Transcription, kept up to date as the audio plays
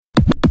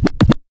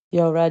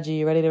Yo, Reggie,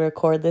 you ready to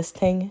record this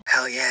thing?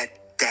 Hell yeah,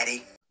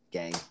 daddy.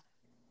 Gang.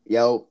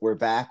 Yo, we're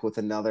back with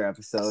another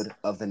episode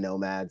of The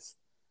Nomads.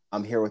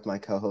 I'm here with my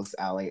co-host,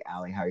 Ali.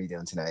 Ali, how are you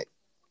doing tonight?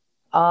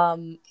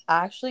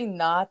 Actually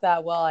not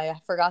that well. I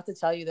forgot to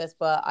tell you this,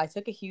 but I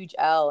took a huge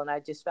L and I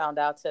just found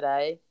out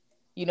today.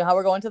 You know how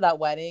we're going to that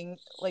wedding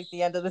like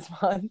the end of this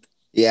month?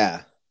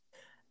 Yeah.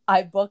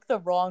 I booked the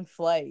wrong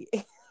flight.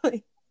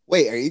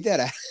 Wait, are you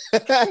dead?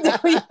 No,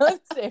 I'm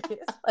serious.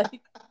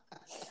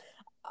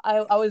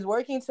 I was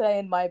working today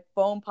and my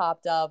phone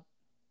popped up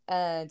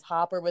and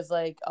Hopper was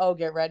like, "Oh,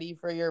 get ready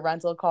for your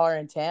rental car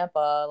in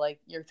Tampa. Like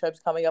your trip's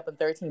coming up in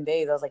 13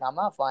 days." I was like, "I'm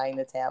not flying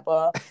to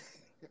Tampa."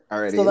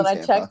 Already So in then I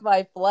Tampa. checked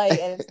my flight,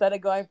 and instead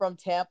of going from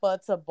Tampa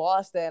to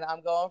Boston,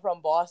 I'm going from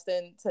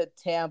Boston to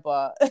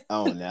Tampa.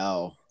 Oh,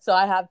 no. So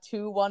I have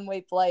two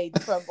one-way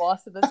flights from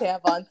Boston to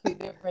Tampa on 2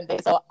 different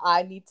days. So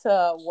I need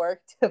to work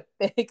to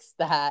fix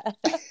that.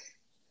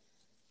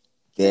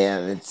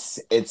 Damn,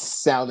 it's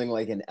sounding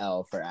like an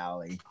L for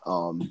Ali.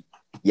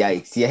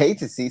 Yikes. You hate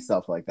to see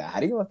stuff like that. How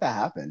do you let that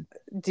happen?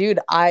 Dude,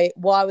 I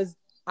was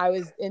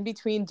in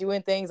between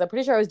doing things. I'm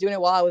pretty sure I was doing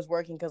it while I was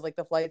working because like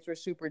the flights were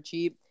super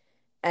cheap.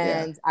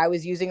 Yeah. And I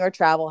was using our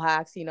travel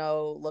hacks,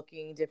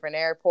 looking different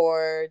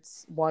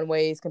airports, one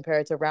ways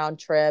compared to round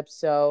trips.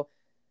 So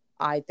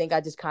I think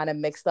I just kind of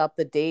mixed up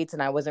the dates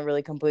and I wasn't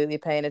really completely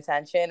paying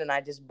attention and I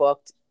just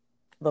booked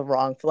the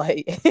wrong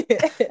flight.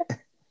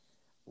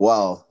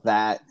 Well,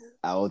 that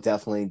will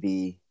definitely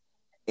be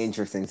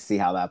interesting to see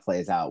how that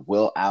plays out.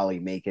 Will Ali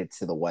make it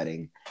to the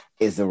wedding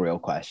is the real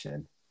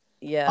question.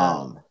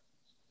 Yeah.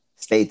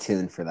 Stay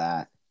tuned for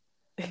that.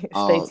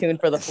 Stay tuned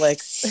for the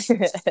flicks.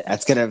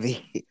 That's gonna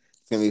be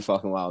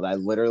fucking wild. I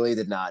literally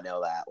did not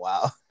know that.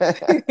 Wow.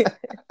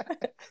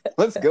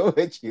 Let's go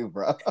with you,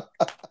 bro.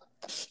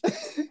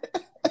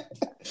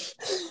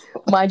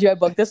 Mind you, I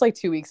booked this like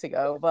 2 weeks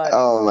ago, but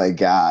Oh my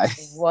god.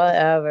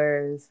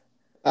 whatever.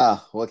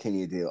 What can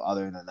you do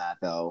other than that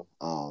though?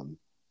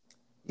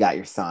 You got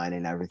your sign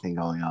and everything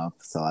going up,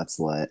 so that's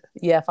lit.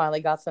 Yeah, finally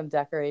got some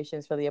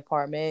decorations for the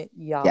apartment.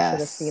 Y'all should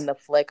have seen Yes, the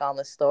flick on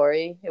the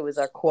story. It was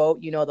our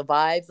quote, you know the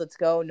vibes. Let's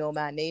go,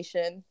 Nomad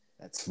Nation.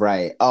 that's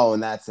right. Oh,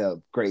 and that's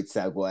a great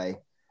segue.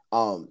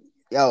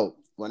 Yo,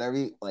 whenever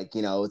you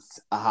it's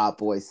a hot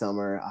boy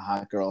summer, a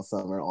hot girl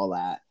summer, all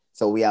that.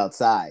 So we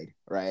outside,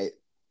 right?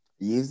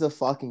 Use the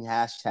fucking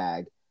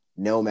hashtag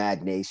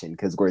Nomad Nation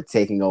because we're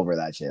taking over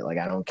that shit. Like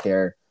I don't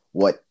care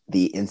what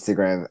the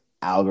Instagram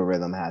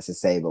algorithm has to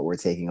say, but we're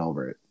taking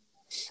over it.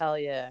 Hell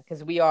yeah,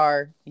 because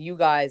you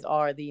guys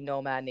are the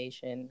Nomad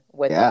Nation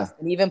with Yeah, us.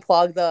 And even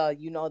plug the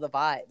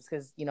vibes,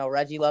 because,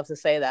 Reggie loves to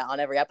say that on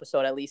every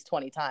episode at least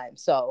 20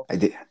 times. So, I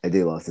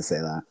do love to say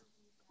that.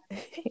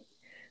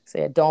 so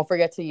yeah, don't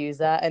forget to use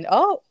that. And,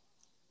 oh,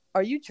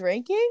 are you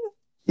drinking?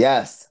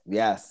 Yes,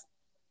 yes.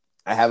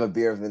 I have a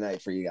beer of the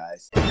night for you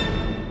guys.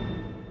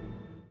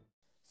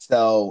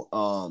 So,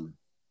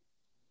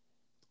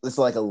 this is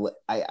like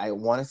I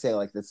want to say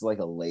like this is like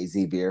a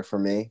lazy beer for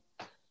me.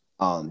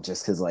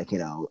 Just because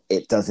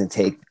it doesn't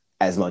take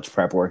as much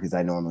prep work as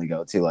I normally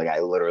go to. Like I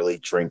literally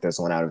drink this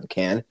one out of the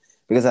can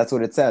because that's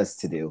what it says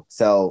to do.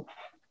 So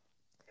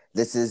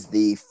this is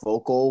the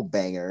Focal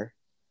Banger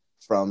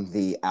from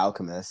the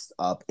Alchemist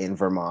up in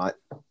Vermont,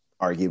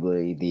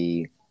 arguably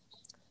the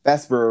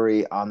best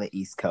brewery on the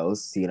East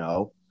Coast.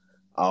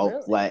 I'll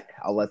Really?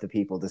 let the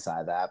people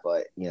decide that,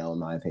 but in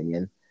my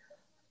opinion,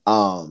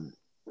 um,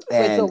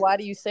 Wait, so and why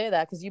do you say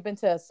that? Because you've been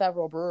to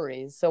several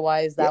breweries. So why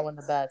is yeah, that one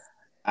the best?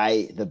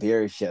 the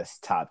beer is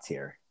just top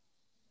tier,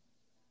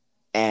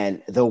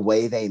 and the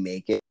way they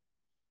make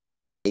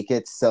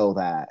it so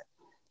that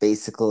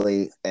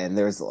basically, and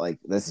there's like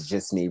this is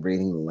just me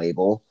reading the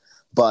label,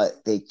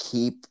 but they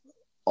keep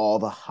all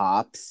the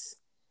hops,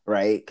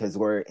 right? Because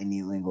we're in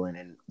New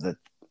England and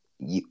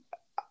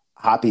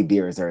hoppy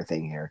beers are a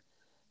thing here.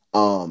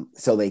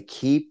 So they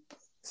keep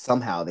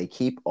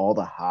all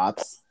the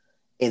hops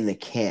in the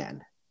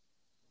can,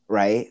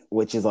 right?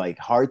 Which is like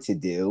hard to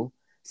do.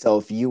 So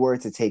if you were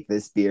to take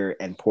this beer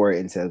and pour it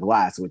into a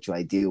glass, which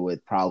I do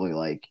with probably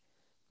like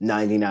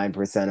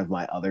 99% of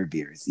my other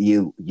beers,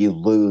 you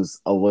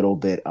lose a little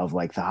bit of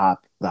like the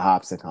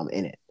hops that come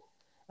in it.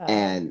 Oh,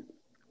 And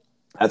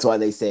that's why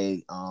they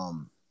say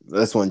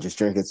this one just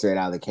drink it straight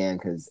out of the can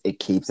because it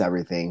keeps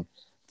everything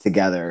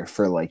together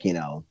for like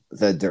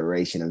the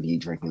duration of you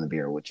drinking the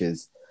beer, which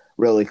is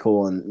really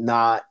cool and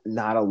not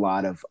a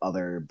lot of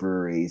other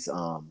breweries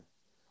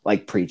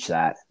like preach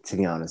that, to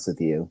be honest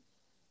with you.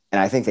 And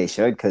I think they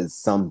should because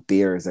some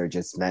beers are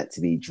just meant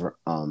to be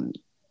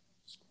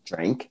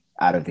drank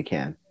out of the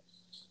can.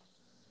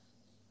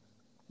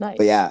 But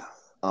nice. yeah,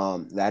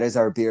 that is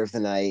our beer of the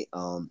night.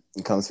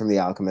 It comes from the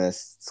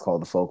Alchemist. It's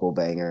called the Focal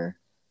Banger.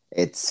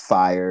 It's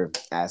fire,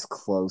 as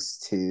close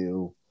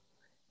to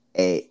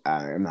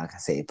I'm not gonna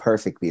say a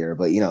perfect beer,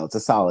 but it's a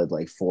solid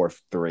like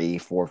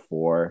 4.3,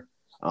 4.4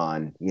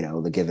 on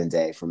the given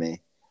day for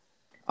me.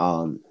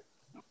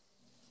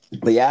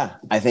 But yeah,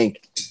 I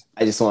think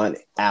I just want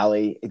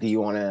Ali. Do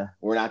you want to?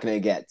 We're not gonna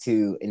get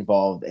too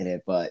involved in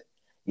it, but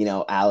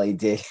Ali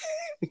did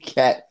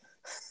get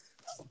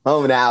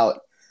flown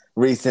out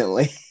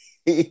recently.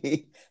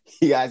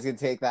 You guys can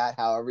take that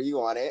however you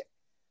want it.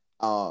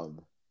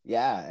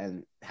 Yeah,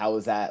 and how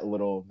was that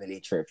little mini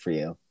trip for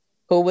you?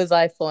 Who was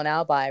I flown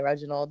out by,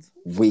 Reginald?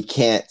 We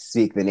can't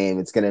speak the name.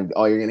 It's gonna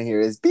all you're gonna hear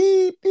is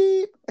beep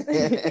beep.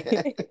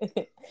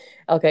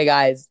 Okay,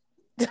 guys,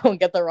 don't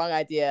get the wrong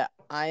idea.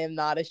 I am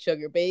not a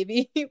sugar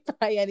baby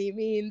by any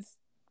means.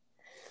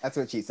 That's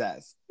what she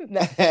says. No,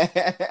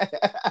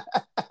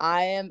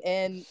 I am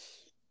in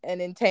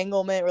an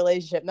entanglement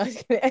relationship. No,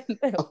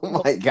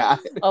 Oh my god.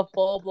 a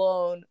full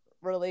blown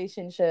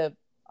relationship.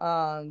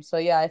 So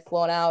yeah, I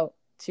flown out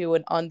to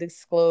an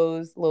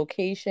undisclosed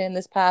location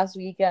this past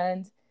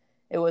weekend.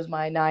 It was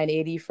my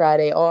 980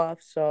 Friday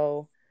off,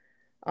 so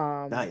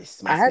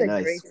Nice. I Must had be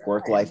a great nice.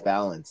 Work life time.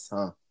 balance,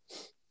 huh?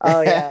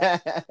 Oh yeah,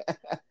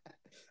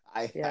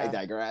 I yeah.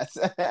 digress.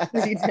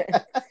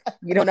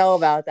 You don't know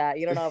about that.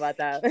 You don't know about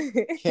that.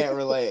 Can't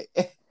relate.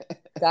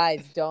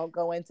 Guys, don't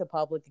go into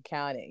public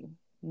accounting.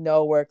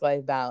 No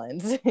work-life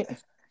balance.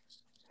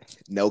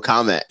 No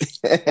comment.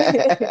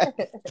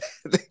 The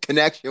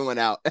connection went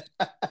out.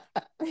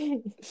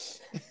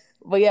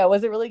 But yeah, it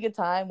was a really good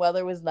time.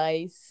 Weather was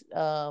nice.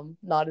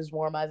 Not as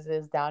warm as it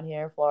is down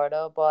here in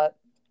Florida, but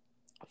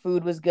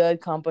food was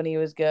good. Company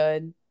was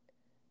good.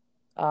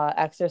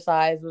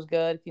 Exercise was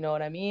good, if you know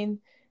what I mean.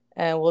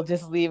 And we'll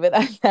just leave it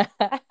at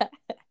that.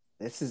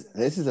 This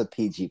is a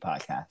PG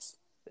podcast.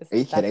 This Are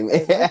you is that's kidding me?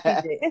 right.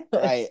 We're PG.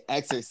 Right,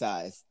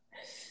 exercise.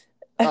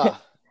 Uh,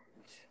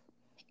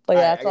 But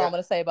all yeah, right, that's all I'm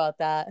gonna say about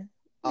that.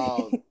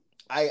 um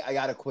I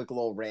got a quick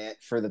little rant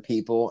for the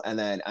people, and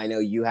then I know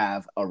you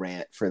have a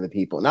rant for the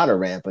people. Not a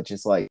rant, but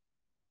just like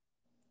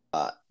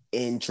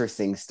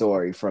interesting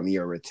story from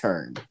your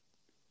return.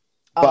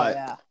 Oh But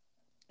yeah.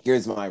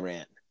 here's my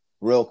rant,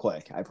 real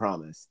quick, I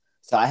promise.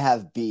 So I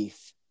have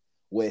beef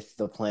with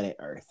the planet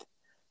Earth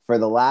for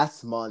the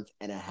last month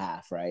and a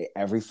half, right?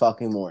 Every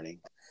fucking morning,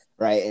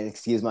 right? And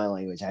excuse my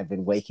language, I've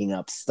been waking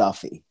up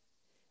stuffy,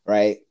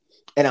 right?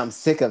 And I'm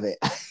sick of it.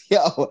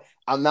 Yo,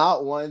 I'm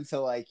not one to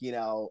like,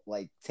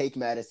 like take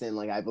medicine.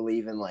 Like I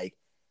believe in like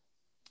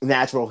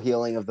natural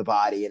healing of the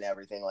body and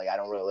everything. Like I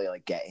don't really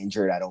like get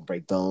injured. I don't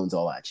break bones,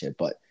 all that shit.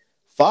 But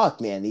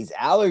fuck, man, these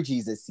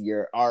allergies this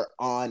year are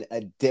on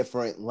a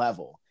different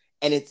level,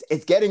 and it's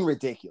getting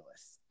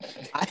ridiculous.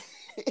 I,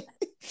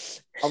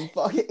 I'm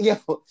fucking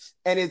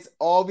and it's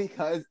all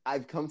because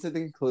I've come to the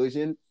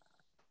conclusion,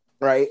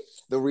 right?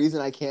 The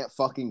reason I can't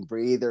fucking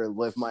breathe or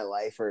live my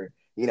life or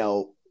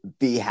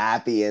be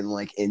happy and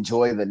like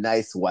enjoy the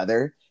nice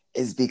weather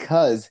is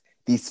because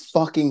these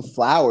fucking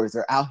flowers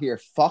are out here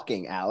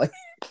fucking, Alex.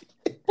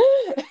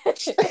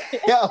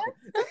 Yo,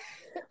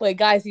 Wait,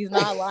 guys, he's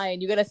not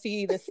lying. You're gonna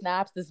see the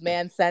snaps this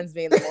man sends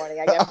me in the morning.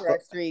 I get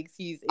red streaks.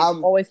 He's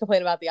always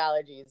complaining about the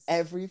allergies.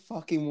 Every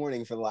fucking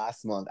morning for the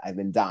last month, I've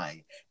been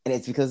dying, and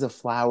it's because the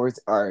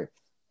flowers are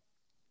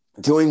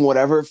doing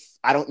whatever.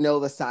 I don't know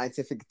the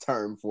scientific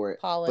term for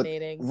it.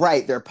 Pollinating. But,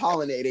 right, they're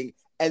pollinating,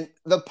 and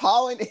the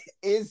pollen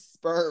is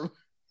sperm.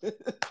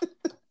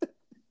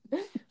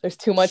 There's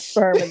too much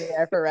sperm in the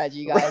air for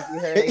Reggie, guys. You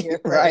heard it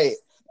here first. Right.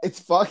 It's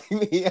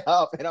fucking me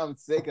up, and I'm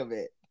sick of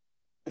it.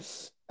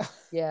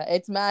 Yeah,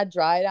 it's mad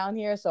dry down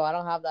here, so I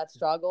don't have that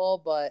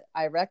struggle, but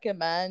I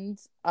recommend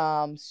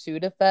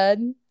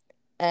Sudafed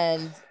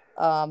and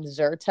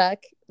Zyrtec,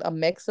 a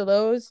mix of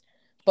those.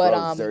 But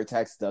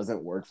Zyrtec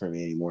doesn't work for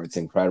me anymore. It's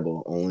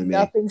incredible. Only me.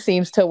 Nothing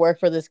seems to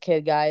work for this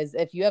kid, guys.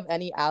 If you have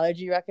any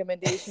allergy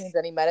recommendations,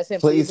 any medicine,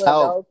 please let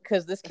help. know,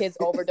 because this kid's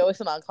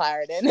overdosing on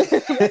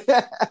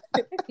Claritin.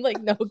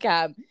 Like, no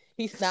cap.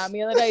 He snapped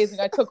me the other day. He's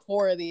like, I took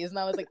 4 of these. And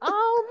I was like,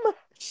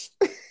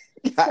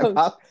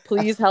 so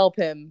please help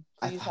him.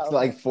 Please help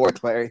like him. 4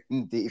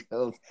 Claritin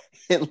D-pills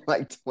in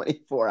like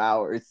 24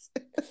 hours.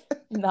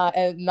 Not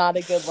a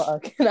good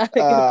look. Not a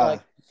good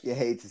look. You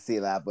hate to see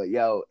that, but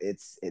yo,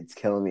 it's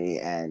killing me.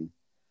 And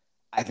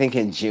I think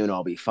in June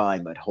I'll be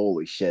fine, but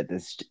holy shit,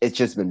 it's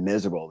just been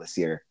miserable this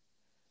year.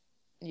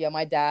 Yeah,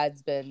 my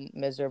dad's been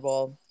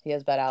miserable. He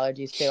has bad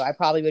allergies too. I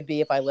probably would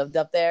be if I lived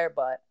up there,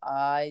 but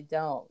I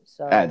don't.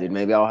 So yeah, dude,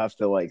 maybe I'll have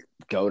to like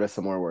go to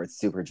somewhere where it's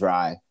super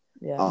dry.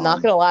 Yeah,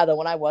 not gonna lie though,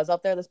 when I was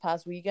up there this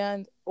past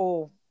weekend,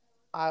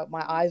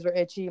 my eyes were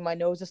itchy, my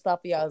nose was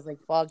stuffy. I was like,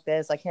 "Fuck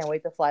this! I can't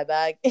wait to fly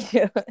back."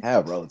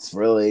 Yeah, bro,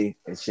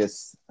 it's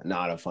just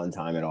not a fun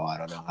time at all. I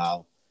don't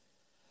know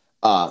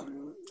how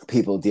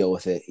people deal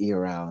with it year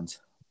round.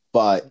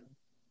 But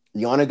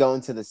you want to go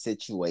into the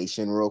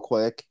situation real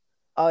quick?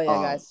 Oh yeah,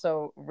 guys.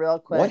 So real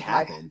quick, what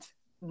happened?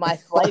 My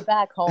flight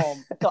back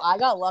home. So I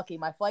got lucky.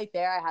 My flight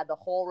there, I had the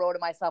whole row to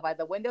myself. I had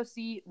the window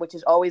seat, which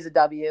is always a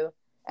W,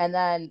 and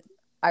then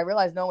I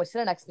realized no one was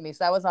sitting next to me,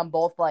 so I was on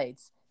both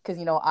flights. Because,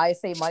 I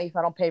save money if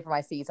I don't pay for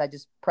my seats. I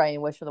just pray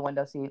and wish for the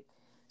window seat.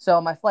 So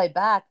my flight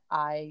back,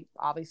 I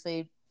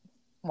obviously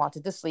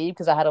wanted to sleep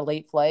because I had a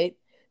late flight.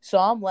 So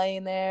I'm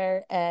laying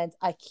there, and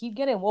I keep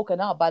getting woken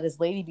up by this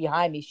lady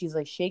behind me. She's,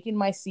 like, shaking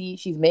my seat.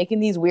 She's making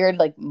these weird,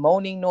 like,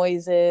 moaning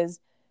noises.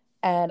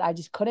 And I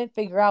just couldn't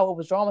figure out what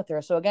was wrong with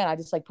her. So, again, I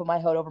just, like, put my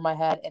hood over my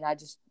head, and I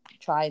just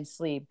try and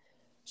sleep.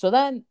 So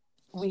then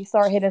we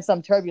start hitting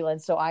some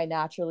turbulence. So I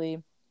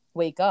naturally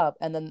wake up,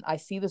 and then I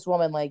see this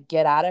woman like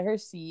get out of her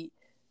seat.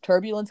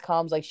 Turbulence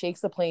comes, like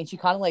shakes the plane. She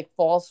kind of like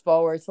falls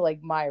forward to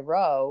like my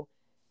row,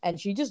 and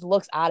she just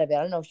looks out of it.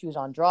 I don't know if she was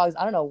on drugs.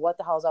 I don't know what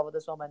the hell's up with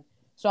this woman.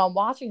 So I'm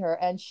watching her,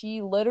 and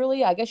she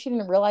literally, I guess she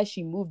didn't realize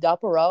she moved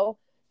up a row.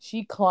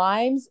 She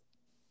climbs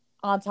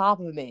on top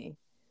of me,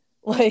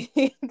 like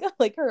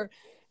like her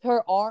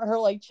arm, her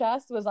like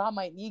chest was on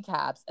my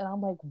kneecaps, and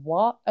I'm like,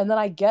 what? And then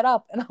I get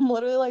up, and I'm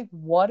literally like,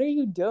 what are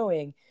you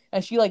doing?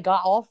 And she like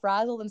got all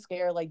frazzled and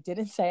scared, like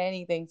didn't say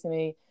anything to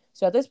me.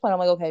 So at this point, I'm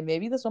like, okay,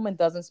 maybe this woman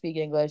doesn't speak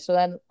English. So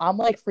then I'm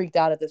like freaked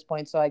out at this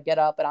point. So I get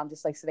up, and I'm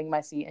just like sitting in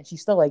my seat, and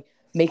she's still like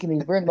making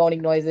these weird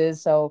moaning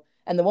noises. So,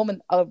 and the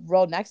woman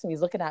row next to me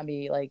is looking at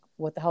me like,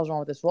 what the hell's wrong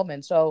with this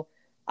woman? So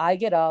I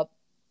get up,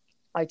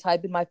 I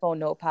type in my phone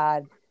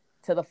notepad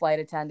to the flight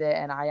attendant,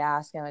 and I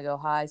ask him, I go,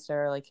 hi,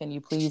 sir, like, can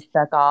you please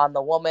check on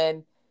the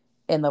woman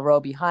in the row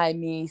behind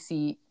me,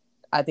 seat,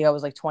 I think I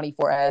was like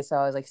 24A, so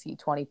I was like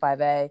seat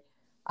 25A.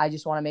 I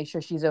just want to make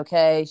sure she's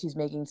okay. She's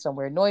making some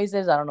weird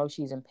noises. I don't know if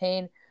she's in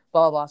pain,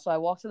 blah, blah, blah. So I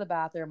walk to the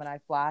bathroom, and I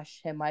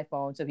flash him my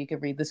phone so he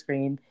could read the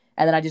screen.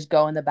 And then I just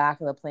go in the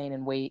back of the plane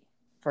and wait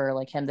for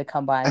like him to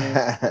come by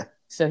me.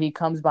 So he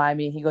comes by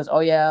me. He goes, oh,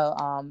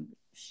 yeah,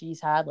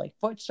 she's had like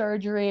foot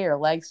surgery or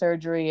leg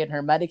surgery, and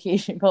her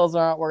medication pills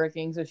aren't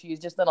working. So she's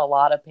just in a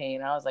lot of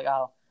pain. And I was like,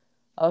 oh,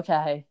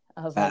 okay.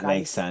 I was like, That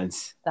makes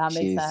sense. that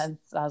makes She's sense.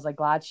 I was like,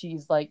 glad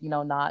she's like,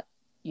 not,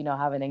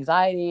 having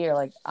anxiety, or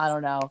like, I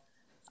don't know.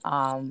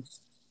 Um,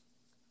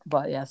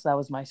 but yes, that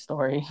was my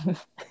story.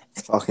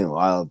 fucking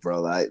wild,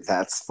 bro.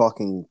 That's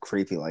fucking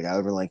creepy. Like I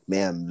would be like,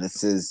 ma'am,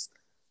 this is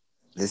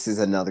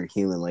another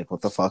human. Like,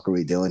 what the fuck are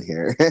we doing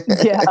here?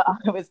 Yeah,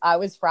 I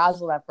was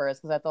frazzled at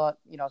first because I thought,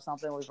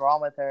 something was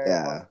wrong with her.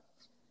 Yeah,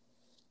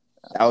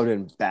 that would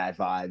have been bad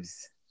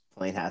vibes.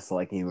 Plane has to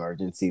like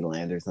emergency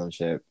land or some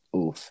shit.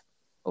 Oof.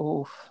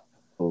 Oof.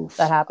 Oof.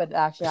 That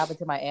actually happened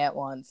to my aunt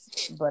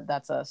once, but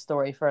that's a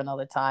story for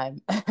another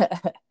time.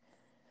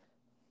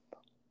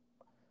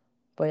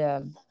 But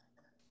yeah,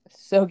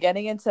 so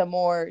getting into a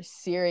more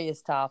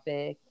serious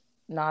topic,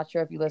 not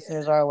sure if you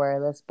listeners are aware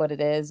of this, but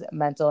it is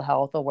Mental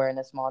Health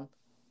Awareness Month.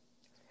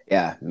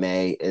 Yeah,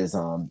 May is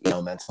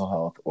mental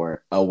health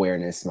or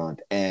awareness month,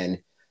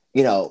 and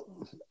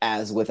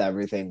as with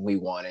everything, we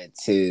wanted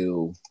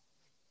to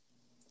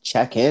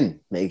check in,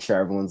 make sure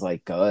everyone's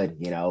like good.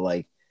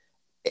 Like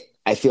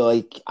I feel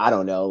like I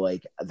don't know,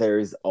 like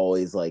there's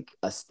always like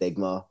a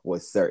stigma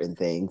with certain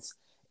things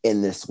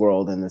in this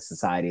world and the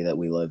society that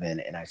we live in,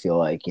 and I feel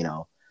like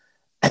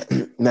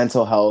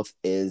mental health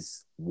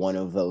is one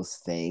of those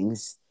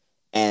things,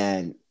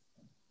 and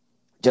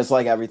just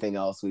like everything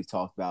else we've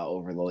talked about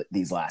over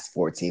these last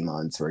 14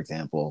 months, for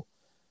example,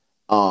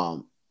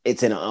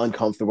 it's an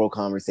uncomfortable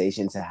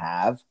conversation to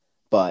have,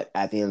 but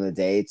at the end of the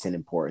day, it's an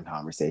important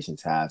conversation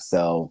to have.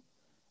 So,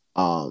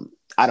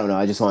 I don't know.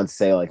 I just wanted to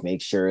say, like,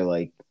 make sure,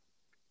 like,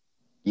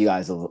 you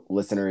guys,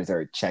 listeners,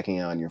 are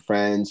checking on your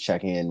friends,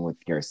 checking in with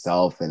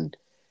yourself, and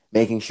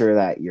making sure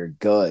that you're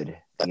good.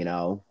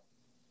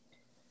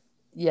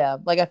 Yeah,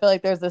 like I feel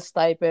like there's this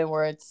stipend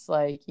where it's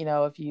like,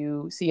 if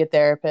you see a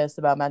therapist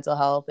about mental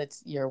health,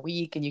 you're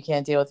weak and you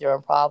can't deal with your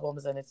own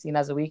problems, and it's seen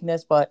as a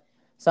weakness. But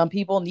some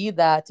people need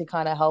that to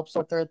kind of help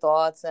sort their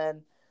thoughts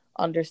and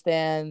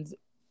understand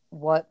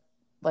what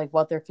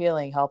what they're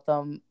feeling, help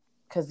them,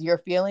 because your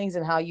feelings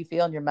and how you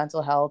feel and your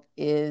mental health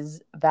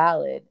is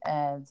valid.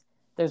 And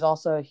there's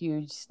also a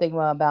huge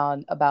stigma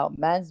about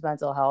men's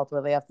mental health,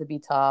 where they have to be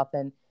tough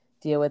and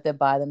deal with it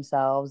by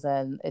themselves.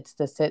 And it's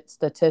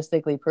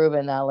statistically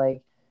proven that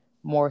like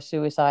more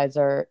suicides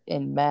are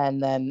in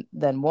men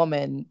than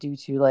women due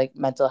to like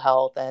mental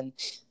health and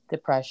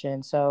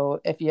depression.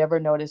 So if you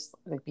ever notice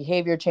like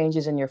behavior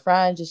changes in your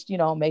friends, just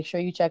make sure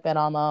you check in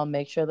on them,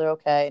 make sure they're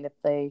okay. And if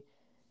they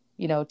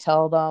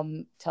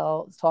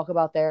talk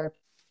about therapy,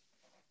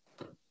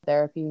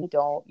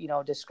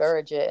 don't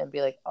discourage it and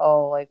be like,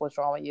 oh, like what's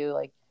wrong with you,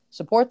 like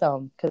support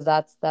them, because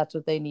that's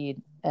what they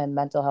need. And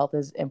mental health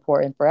is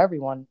important for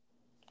everyone.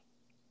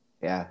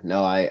 Yeah,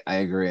 no, I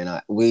agree,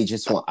 and we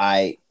just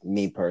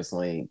me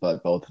personally,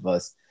 but both of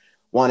us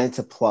wanted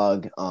to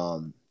plug,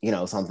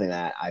 something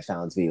that I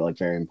found to be like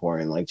very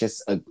important, like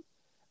just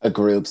a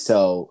group.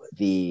 So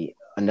the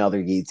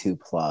another YouTube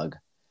plug,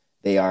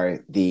 they are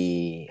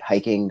the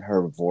Hiking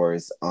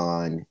Herbivores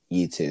on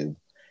YouTube,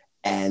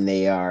 and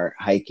they are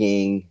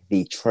hiking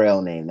the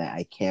trail name that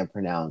I can't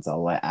pronounce.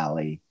 I'll let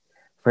Ali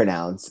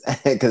pronounce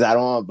because I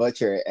don't want to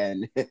butcher it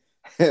and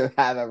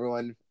have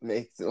everyone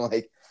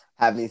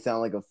have me sound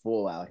like a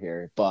fool out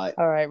here. But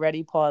All right,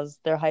 ready, pause.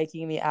 They're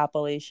hiking the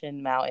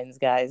Appalachian Mountains,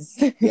 guys.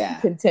 yeah,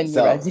 Continue,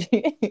 so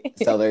Reggie.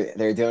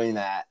 they're doing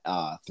that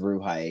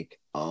through hike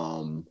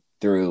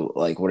through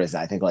like what is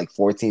that? I think like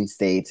 14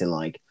 states and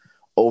like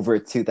over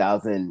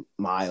 2,000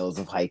 miles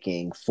of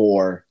hiking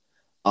for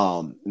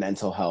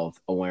mental health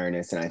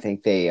awareness, and I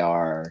think they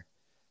are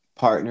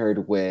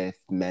partnered with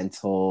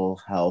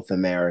Mental Health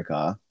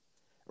America,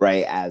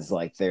 right, as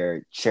like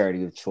their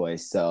charity of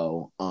choice.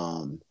 So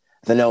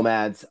the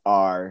nomads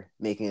are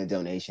making a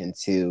donation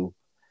to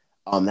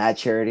that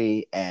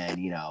charity. And,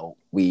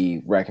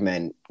 we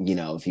recommend,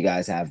 if you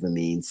guys have the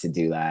means to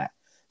do that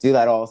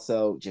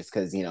also, just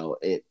because,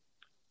 it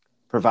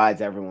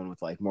provides everyone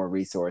with like more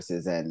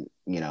resources and,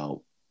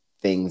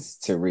 things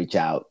to reach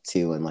out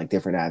to and like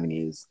different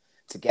avenues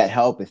to get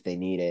help if they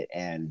need it.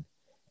 And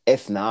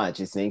if not,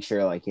 just make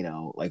sure, like,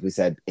 like we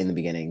said in the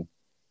beginning,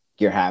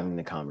 you're having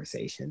the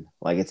conversation.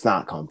 Like, it's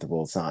not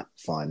comfortable, it's not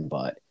fun,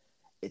 but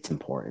it's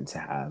important to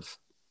have.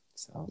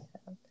 So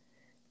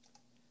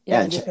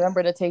Yeah, and just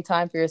remember to take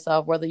time for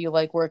yourself, whether you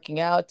like working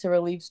out to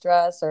relieve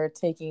stress or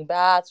taking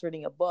baths,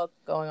 reading a book,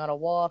 going on a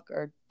walk,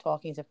 or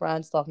talking to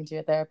friends, talking to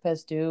your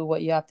therapist. Do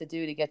what you have to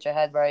do to get your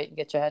head right and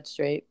get your head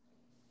straight.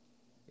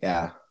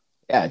 Yeah.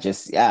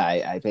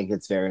 I think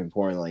it's very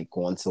important, like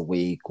once a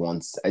week,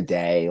 once a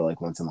day,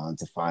 like once a month,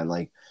 to find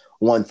like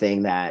one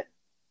thing that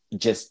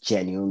just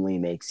genuinely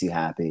makes you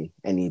happy,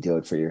 and you do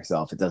it for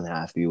yourself. It doesn't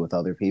have to be with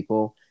other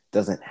people. It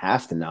doesn't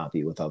have to not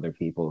be with other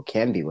people. It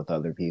can be with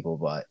other people,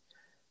 but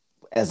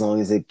as long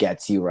as it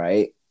gets you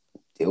right,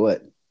 do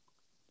it.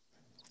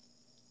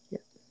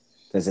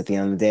 Because at the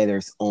end of the day,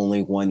 there's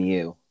only one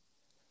you.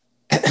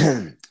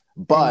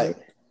 But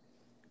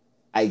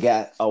I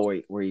get. Oh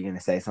wait, were you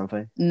gonna say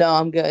something? No,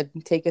 I'm good.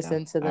 Take us No.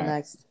 into the All right.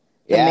 next,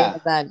 the main Yeah,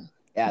 event.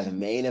 yeah, the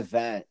main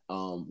event.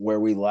 Where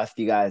we left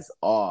you guys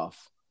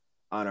off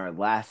on our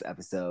last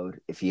episode.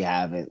 If you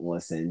haven't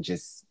listened,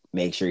 just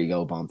make sure you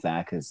go bump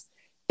that, because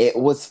it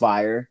was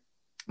fire.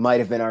 Might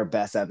have been our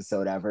best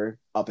episode ever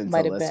up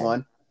Might until have this been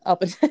one.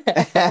 up.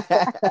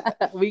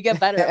 We get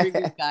better every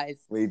week, guys.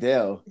 We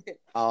do.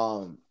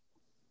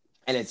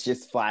 And it's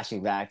just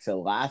flashing back to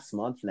last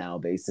month now,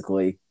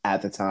 basically,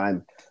 at the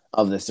time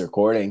of this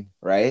recording,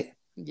 right?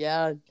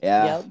 Yeah.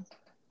 Yeah.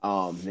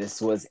 Yep.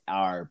 This was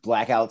our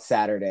Blackout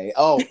Saturday.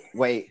 Oh,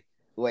 wait.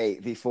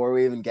 Before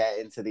we even get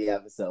into the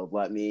episode,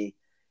 let me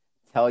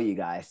tell you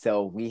guys.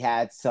 So we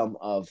had some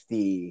of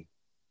the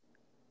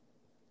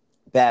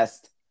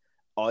best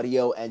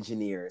audio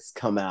engineers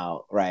come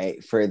out,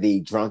 right, for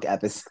the drunk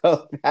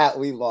episode that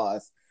we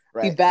lost. The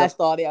Right. best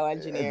So audio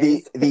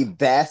engineers. the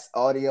best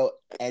audio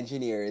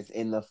engineers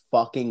in the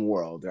fucking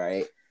world,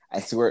 right? I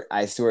swear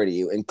to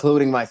you,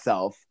 including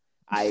myself.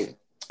 I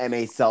am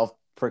a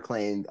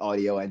self-proclaimed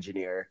audio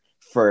engineer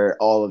for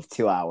all of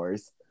 2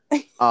 hours.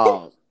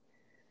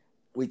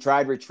 We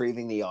tried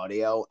retrieving the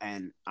audio,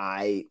 and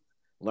I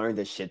learned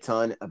a shit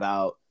ton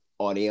about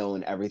audio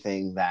and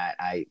everything that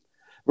I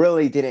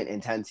really didn't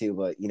intend to,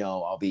 but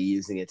I'll be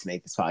using it to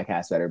make this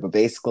podcast better. But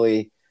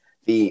basically,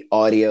 the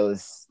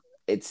audio's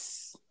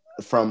it's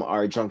from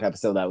our drunk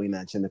episode that we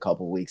mentioned a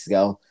couple weeks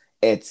ago.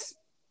 It's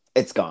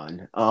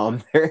gone.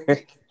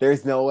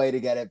 There's no way to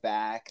get it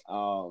back.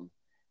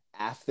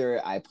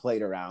 After I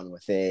played around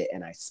with it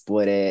and I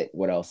split it,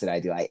 what else did I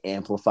do? I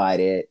amplified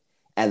it,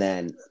 and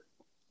then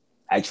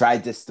I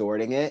tried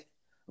distorting it.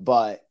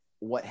 But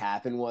what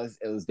happened was,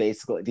 it was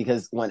basically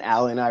because when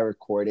Ali and I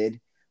recorded,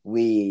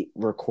 we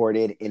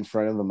recorded in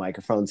front of the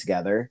microphone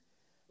together,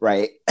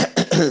 right?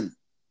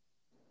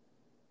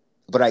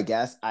 But I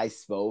guess I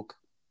spoke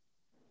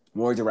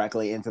more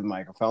directly into the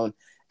microphone,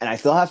 and I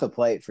still have to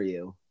play it for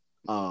you.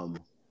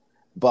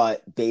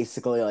 But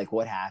basically, like,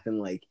 what happened,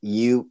 like,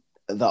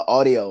 the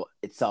audio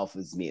itself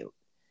was mute.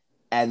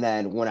 And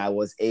then when I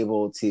was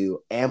able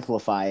to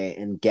amplify it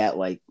and get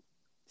like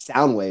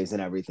sound waves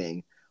and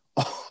everything,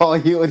 all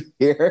you would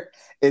hear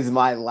is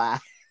my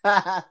laugh.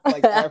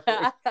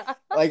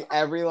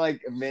 Every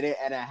like minute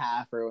and a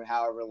half or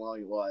however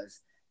long it was.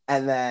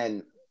 And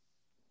then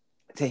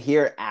to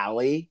hear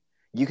Ali,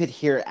 you could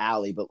hear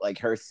Ali, but like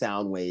her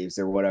sound waves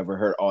or whatever,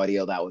 her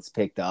audio that was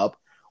picked up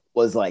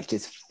was like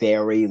just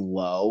very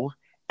low.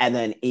 And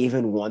then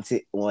even once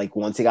it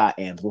got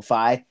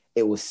amplified,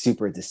 it was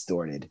super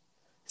distorted.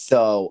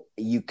 So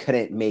you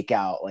couldn't make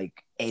out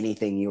like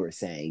anything you were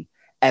saying.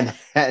 And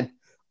then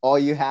all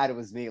you had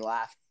was me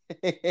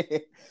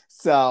laughing.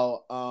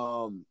 So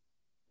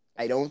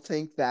I don't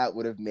think that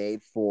would have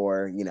made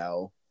for,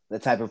 the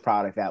type of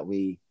product that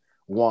we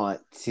want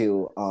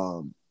to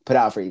put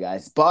out for you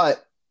guys.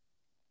 But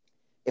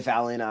if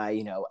Ali and I,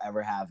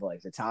 ever have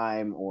like the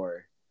time,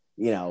 or,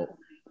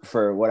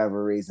 for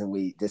whatever reason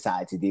we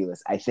decide to do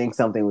this, I think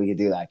something we could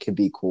do that could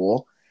be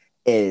cool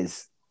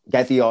is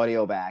get the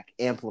audio back,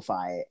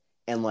 amplify it,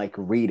 and like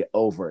read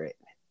over it,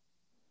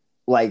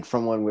 like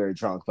from when we were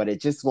drunk, but it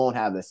just won't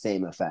have the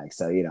same effect.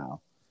 So, Yeah.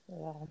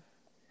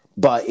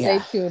 But yeah.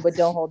 Stay tuned, but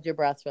don't hold your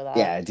breath for that.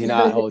 Yeah, do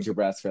not hold your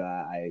breath for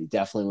that. I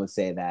definitely would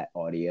say that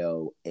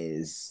audio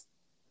is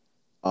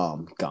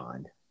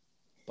gone.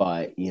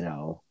 But,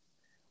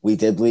 we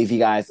did leave you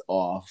guys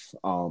off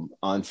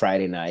on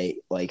Friday night,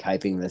 like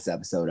hyping this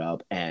episode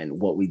up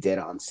and what we did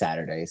on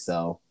Saturday.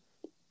 So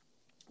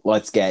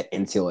let's get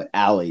into it.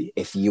 Ali,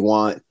 if you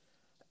want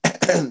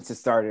to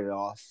start it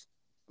off,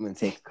 I'm going to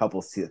take a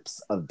couple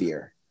sips of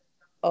beer.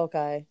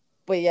 Okay.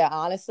 But yeah,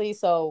 honestly,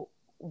 so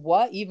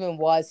what even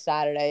was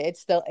Saturday? It's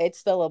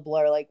still a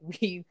blur. Like,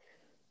 we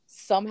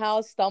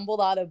somehow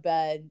stumbled out of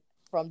bed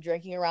from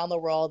drinking around the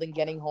world and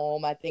getting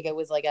home. I think it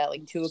was like at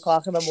like 2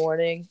 o'clock in the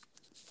morning.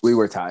 We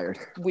were tired.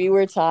 We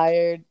were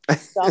tired.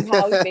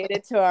 Somehow we made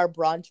it to our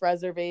brunch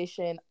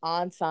reservation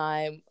on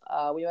time.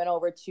 We went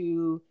over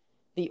to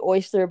the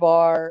Oyster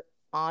Bar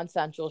on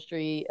Central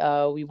Street.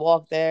 We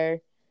walked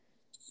there.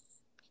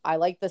 I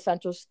like the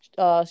Central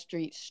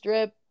Street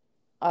strip.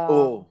 Um,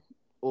 Oh,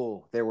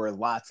 oh, there were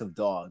lots of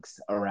dogs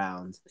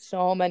around.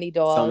 so many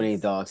So many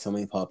dogs. dogs, so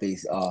many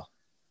puppies. But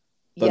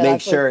Yeah,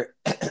 make that's like sure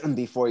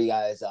before you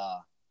guys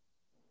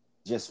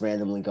just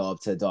randomly go up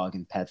to a dog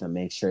and pet them,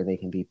 make sure they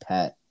can be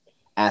pet.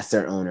 Ask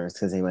their owners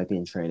because they might be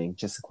in training.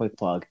 Just a quick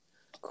plug.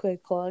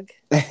 quick plug.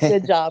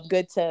 Good job,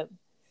 good tip.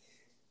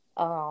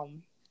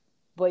 Um,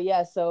 but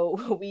yeah,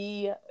 so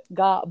we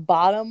got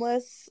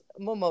bottomless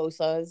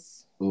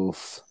mimosas.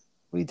 Oof,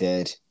 we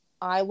did.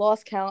 I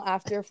lost count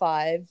after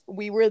 5.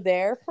 We were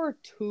there for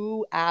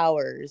 2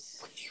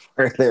 hours.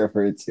 We're there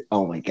for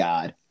oh my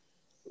god.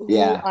 Who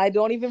Yeah. I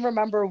don't even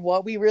remember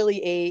what we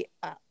really ate.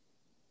 I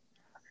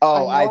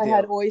Oh, I know I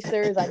had do.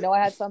 oysters. I know I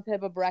had some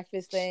type of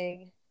breakfast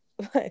thing.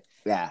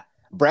 Yeah.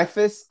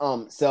 Breakfast.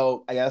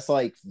 So I guess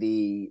like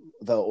the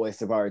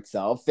oyster bar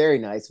itself, very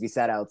nice. We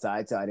sat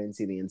outside, so I didn't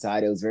see the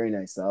inside. It was very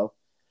nice though.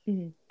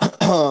 Mhm.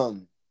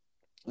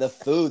 The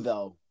food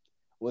though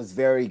was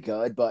very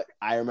good, but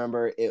I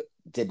remember it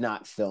did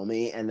not fill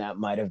me, and that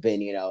might have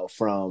been,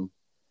 from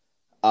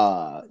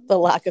uh The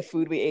lack of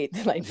food we ate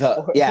the night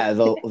before.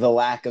 the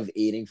lack of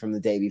eating from the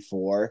day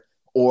before,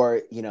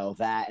 or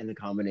that and the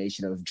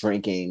combination of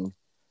drinking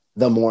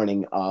the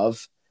morning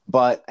of.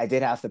 But I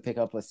did have to pick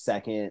up a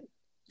second,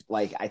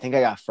 like I think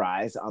I got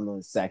fries on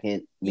the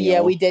second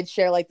Yeah, we meal. did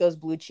share like those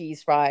blue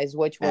cheese fries,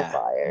 which were Yeah,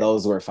 fire.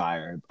 those were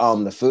fire.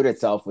 The food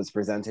itself was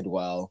presented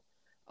well.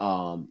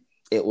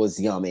 It was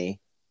yummy.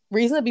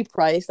 Reasonably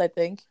priced, I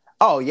think.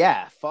 Oh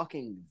yeah,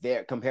 fucking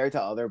there compared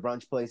to other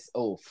brunch places.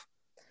 Oof,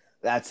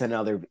 that's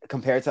another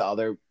compared to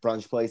other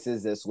brunch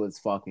places. This was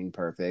fucking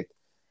perfect.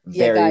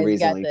 Yeah, Very guys, get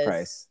reasonably this.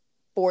 priced.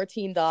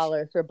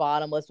 $14 for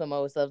bottomless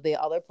mimosas. The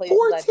other places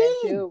I've been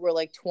 14. to were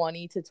like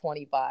 20 to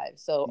 25.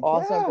 So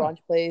awesome Yeah, brunch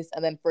place.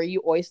 And then for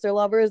you oyster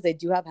lovers, they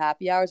do have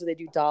happy hours, so they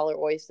do dollar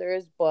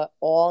oysters, but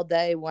all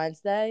day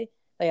Wednesday,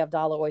 they have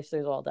dollar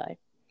oysters all day.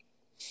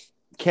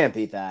 can't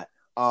beat that.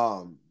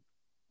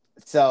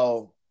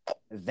 So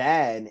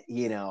then,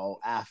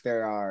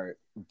 after our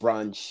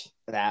brunch,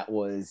 that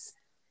was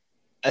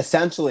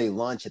essentially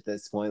lunch at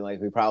this point. Like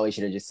we probably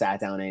should have just sat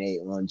down and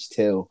ate lunch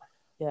too.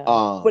 Yeah.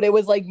 But Um, it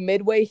was like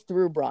midway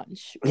through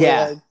brunch. We're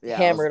yeah, like yeah,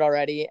 hammered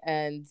already,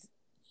 and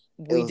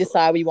it we was,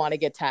 decide we want to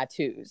get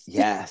tattoos.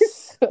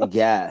 yes,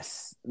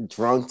 yes,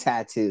 drunk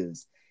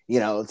tattoos.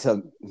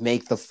 To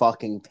make the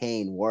fucking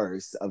pain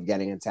worse of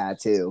getting a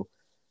tattoo.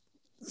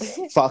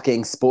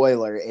 Fucking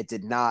spoiler, it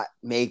did not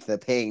make the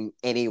pain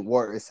any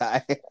worse.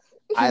 I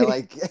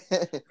like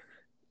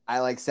I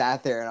like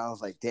sat there and I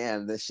was like,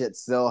 damn, this shit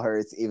still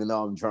hurts even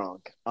though I'm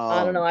drunk.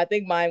 I don't know. I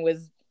think mine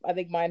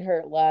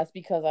hurt less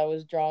because I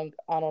was drunk.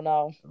 I don't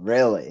know.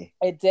 Really?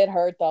 It did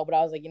hurt though, but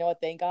I was like, you know what?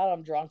 Thank God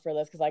I'm drunk for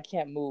this because I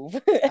can't move.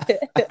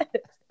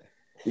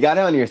 You got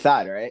it on your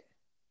side, right?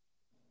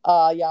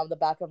 Yeah, on the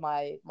back of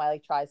my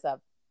like tricep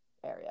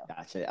area.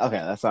 Gotcha. Okay,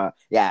 that's not.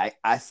 Yeah,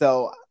 I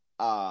so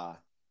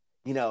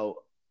you know,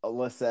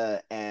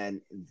 Alyssa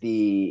and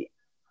the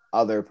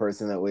other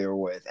person that we were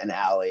with and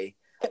Ali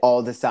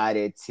all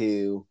decided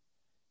to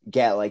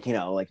get like,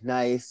 like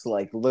nice,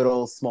 like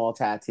little small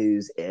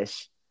tattoos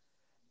ish.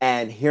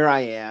 And here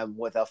I am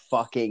with a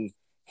fucking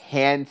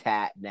hand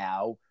tat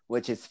now,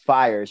 which is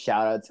fire.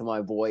 Shout out to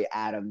my boy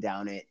Adam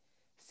down at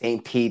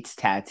St. Pete's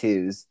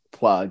Tattoos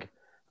plug.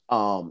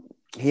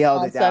 He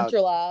held On it down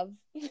Central Ave.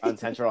 on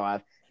Central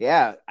Ave.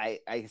 Yeah,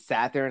 I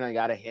sat there and I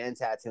got a hand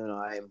tattoo and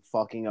I am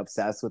fucking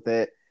obsessed with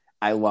it.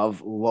 I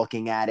love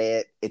looking at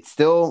it. It's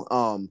still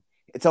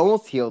it's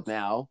almost healed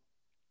now.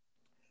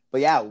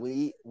 But yeah,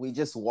 we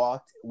just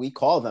walked, we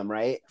called them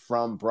right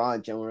from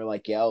brunch and we were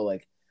like, yo,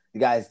 like you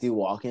guys do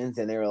walk-ins,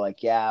 and they were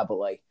like, yeah, but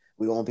like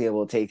we won't be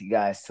able to take you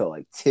guys till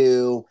like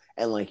 2.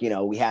 And like,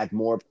 we had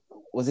more,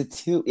 was it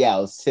 2? Yeah,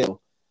 it was 2.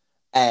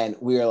 And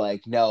we were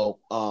like, no,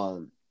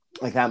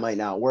 like that might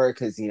not work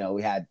because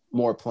we had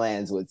more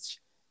plans which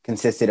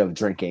consisted of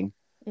drinking.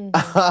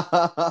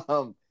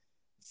 Mm-hmm.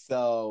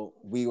 So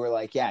we were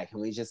like, yeah, can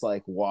we just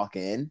like walk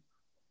in?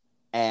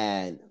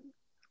 And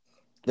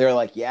they're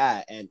like,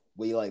 yeah. And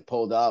we like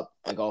pulled up,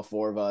 like all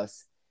 4 of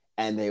us,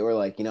 and they were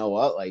like, you know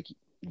what, like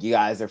you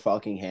guys are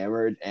fucking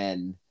hammered,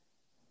 and you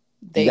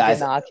They did guys,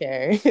 not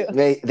care.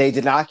 they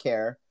did not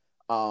care.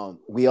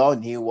 We all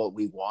knew what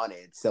we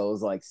wanted, so it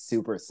was like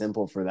super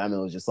simple for them. It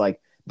was just like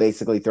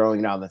basically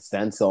throwing down the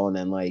stencil and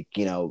then like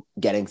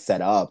getting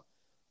set up.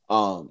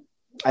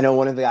 I know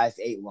one of the guys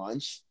ate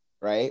lunch,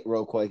 right,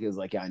 real quick. He was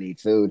like, yeah, I need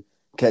food,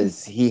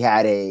 because he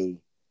had a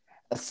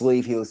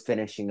sleeve he was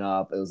finishing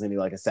up. It was gonna be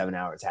like a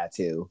 7-hour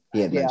tattoo, he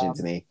had Yeah. mentioned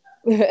to me.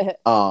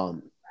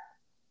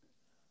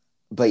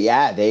 But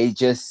yeah, they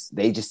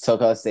just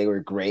took us. They were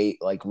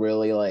great, like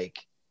really like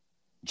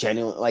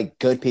genuine, like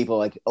good people.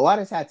 Like a lot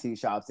of tattoo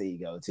shops that you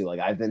go to,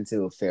 like I've been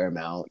to a fair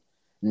amount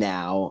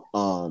now.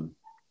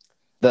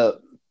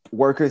 The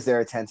workers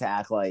there tend to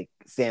act like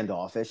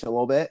standoffish a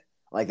little bit,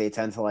 like they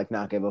tend to like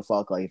not give a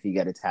fuck like if you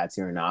get a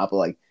tattoo or not.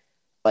 But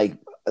like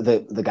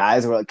the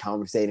guys were like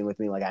conversating with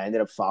me. Like I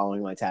ended up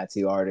following my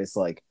tattoo artist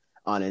like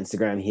on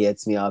Instagram. He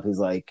hits me up. He's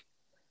like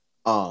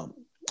a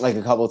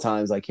couple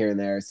times like here and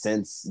there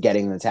since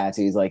getting the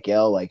tattoo. He's like,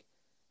 yo, like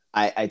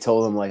I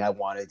told him like I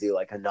want to do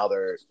like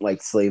another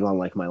like sleeve on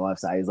like my left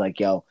side. He's like,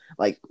 yo,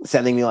 like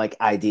sending me like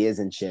ideas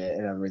and shit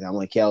and everything. I'm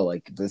like, yo,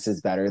 like this is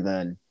better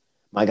than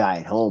my guy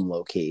at home,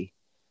 low key.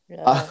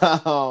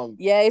 Yeah.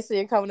 Yay, so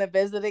you're coming to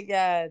visit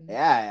again.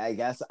 Yeah, I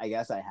guess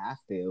I have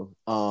to.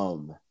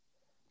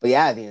 But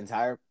yeah, the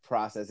entire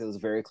process, it was a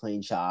very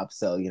clean shop,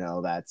 so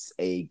that's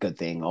a good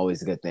thing,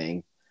 always a good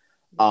thing.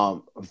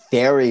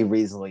 Very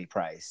reasonably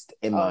priced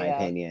in my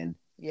opinion.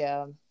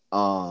 Yeah.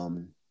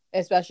 Um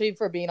Especially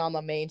for being on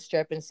the main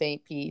strip in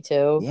St. Pete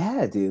too.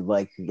 yeah, dude,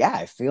 like yeah,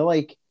 I feel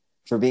like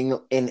for being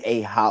in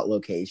a hot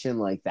location,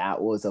 like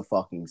that was a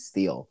fucking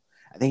steal.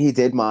 I think he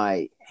did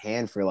my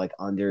hand for like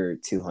under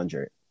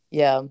 200.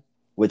 Yeah.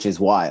 Which is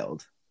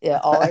wild. Yeah,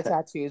 all our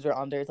tattoos were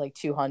under like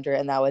 200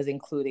 and that was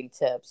including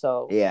tip.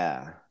 So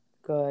yeah.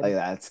 Good. Like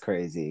that's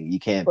crazy. You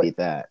can't beat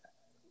that.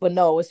 But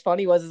no, what was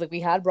funny was like we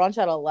had brunch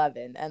at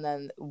 11 and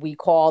then we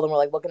called and we're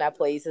like looking at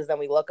places. Then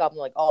we look up and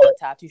we're like, oh, the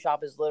tattoo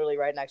shop is literally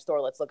right next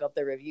door. Let's look up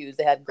the reviews.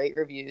 They had great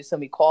reviews. So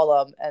we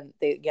call them and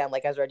they, again,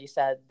 like as Reggie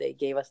said, they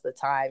gave us the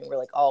time. And we're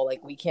like, oh,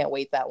 like we can't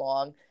wait that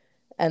long.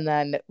 And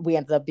then we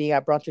ended up being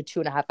at brunch for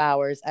 2.5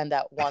 hours and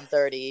at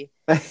 1:30.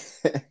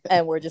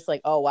 And we're just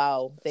like, oh,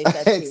 wow. They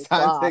said 2 it's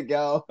o'clock. Time to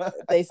go.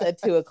 They said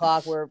 2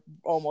 o'clock. We're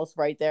almost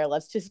right there.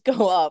 Let's just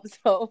go up.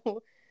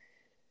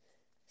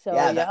 So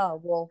yeah,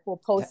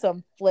 we'll post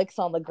some flicks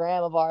on the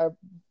gram of our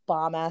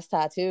bomb ass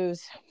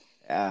tattoos.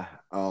 Yeah,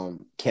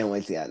 can't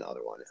wait to get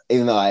another one.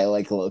 Even though I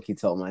like low-key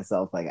told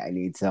myself like I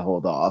need to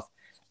hold off.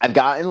 I've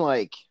gotten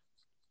like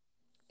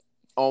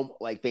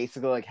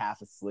basically like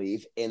half a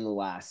sleeve in the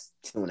last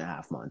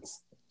 2.5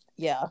 months.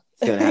 Yeah,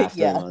 2.5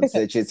 3 months,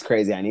 which is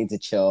crazy. I need to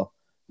chill,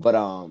 but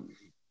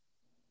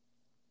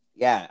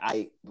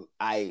yeah,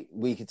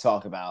 we could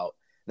talk about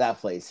that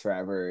place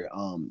forever.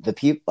 The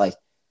people like.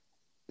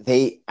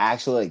 They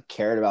actually like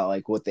cared about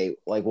like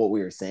what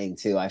we were saying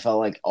too. I felt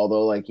like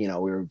although like we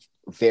were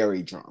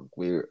very drunk,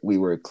 we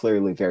were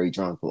clearly very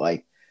drunk, but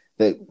like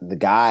the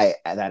guy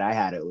that I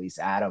had, at least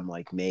Adam,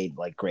 like made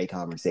like great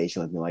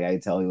conversation with me. Like I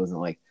could tell he wasn't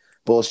like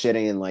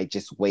bullshitting and like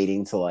just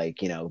waiting to like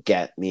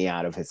get me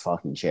out of his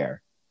fucking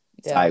chair.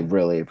 Yeah. So I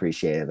really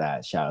appreciated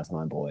that. Shout out to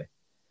my boy.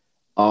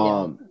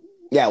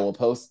 Yeah, we'll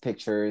post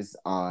pictures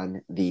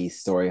on the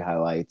story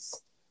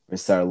highlights. We'll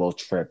start a little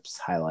trips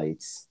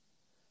highlights.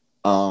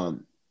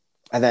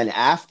 And then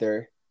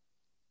after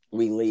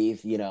we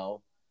leave,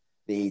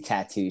 the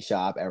tattoo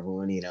shop,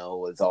 everyone,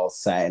 was all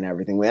set and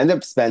everything. We ended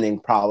up spending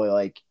probably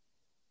like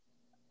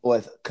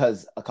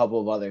because a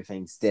couple of other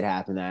things did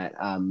happen that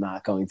I'm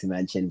not going to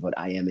mention, but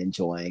I am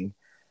enjoying.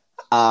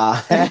 We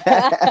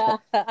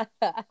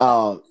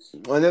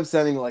ended up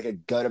spending like a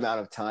good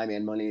amount of time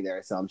and money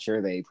there, so I'm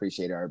sure they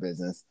appreciate our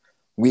business.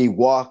 We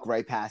walk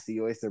right past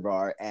the Oyster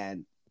Bar,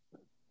 and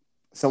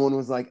someone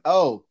was like,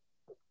 "Oh,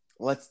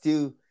 let's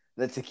do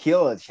the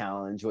tequila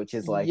challenge," which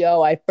is like,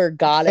 yo, I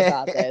forgot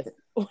about this.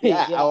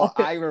 Yeah, oh,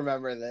 I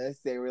remember this.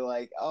 They were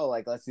like, oh,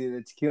 like let's do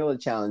the tequila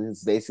challenge.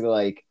 It's basically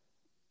like,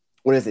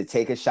 what is it?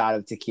 Take a shot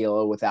of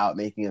tequila without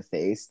making a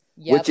face,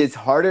 which is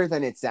harder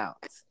than it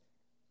sounds.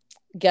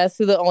 Guess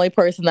who the only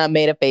person that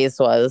made a face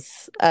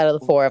was out of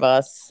the four of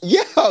us?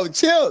 Yo,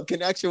 chill.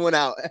 Connection went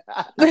out.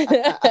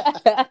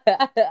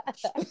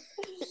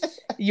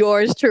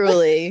 Yours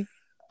truly.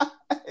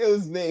 It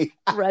was me.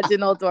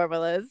 Reginald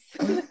Dormalis.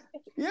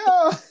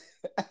 Yo.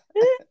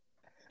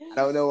 I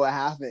don't know what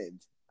happened.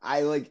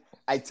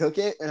 I took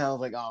it and I was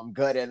like, oh, I'm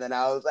good. And then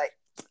I was like,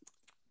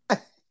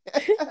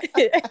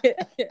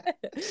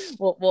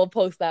 we'll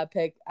post that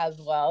pic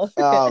as well.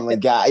 Oh my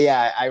god.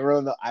 Yeah, I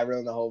ruined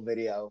the whole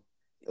video.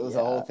 It was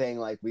a whole thing.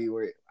 Like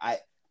I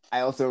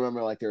also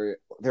remember like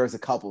there was a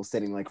couple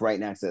sitting like right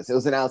next to us. It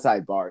was an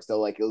outside bar. So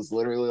like it was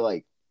literally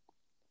like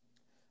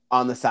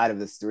on the side of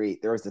the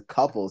street. There was a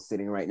couple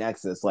sitting right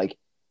next to us, like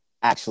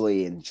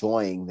actually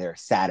enjoying their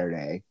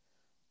Saturday.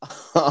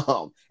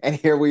 And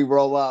here we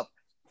roll up.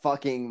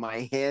 Fucking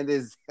my hand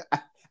is I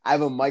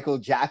have a Michael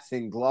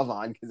Jackson glove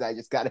on because I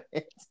just got a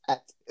hand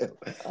tattoo.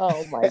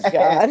 Oh my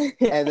god.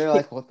 And they're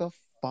like, what the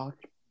fuck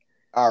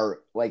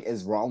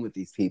is wrong with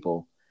these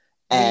people?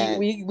 And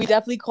we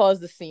definitely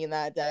caused the scene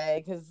that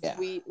day because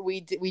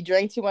we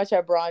drank too much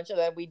at brunch and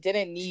then we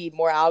didn't need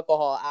more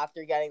alcohol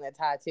after getting the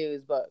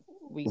tattoos, but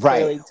we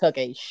clearly took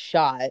a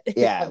shot.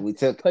 Yeah, we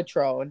took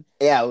Patron.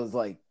 Yeah, it was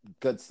like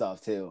good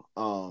stuff too.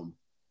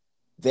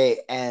 They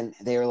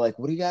were like,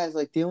 what are you guys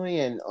like doing?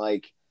 And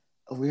like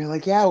we were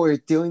like, yeah, we're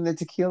doing the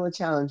tequila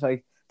challenge.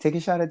 Like, take a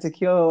shot of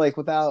tequila, like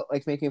without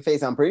like making a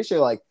face. I'm pretty sure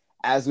like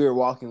as we were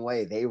walking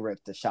away, they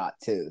ripped a shot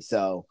too.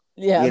 So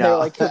yeah, they're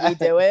like, can we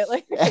do it?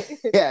 Like,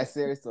 yeah,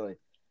 seriously.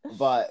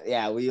 But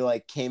yeah, we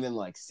like came in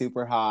like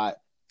super hot.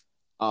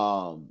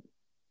 The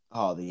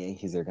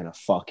Yankees are gonna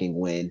fucking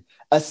win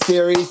a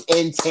series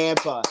in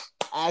Tampa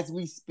as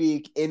we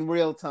speak in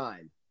real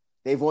time.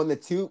 They've won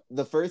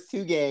the first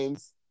two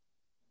games.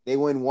 They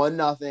win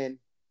 1-0.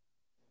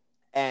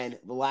 And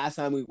the last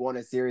time we won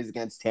a series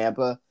against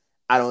Tampa,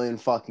 I don't even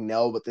fucking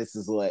know, but this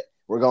is lit.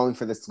 We're going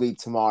for the sweep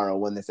tomorrow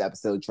when this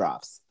episode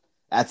drops.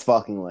 That's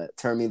fucking lit.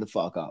 Turn me the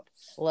fuck up.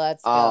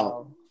 Let's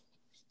go.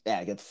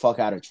 Yeah, get the fuck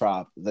out of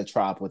the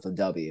Trop with a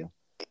W.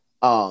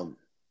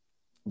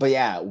 But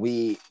yeah,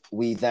 we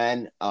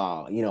then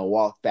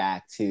walked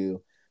back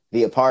to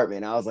the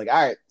apartment. I was like,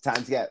 all right,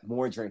 time to get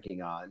more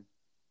drinking on.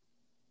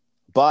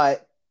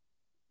 But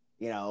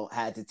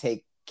had to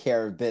take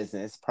care of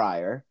business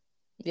prior.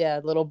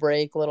 Yeah, little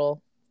break,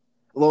 little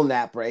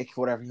nap break,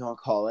 whatever you want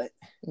to call it.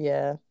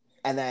 Yeah.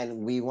 And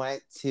then we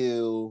went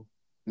to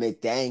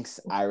McDank's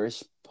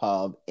Irish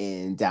pub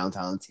in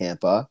downtown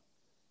Tampa.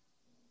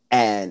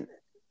 And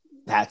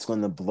that's when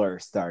the blur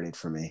started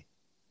for me.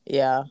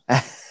 Yeah.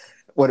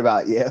 What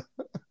about you?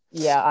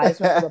 Yeah, I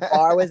just remember the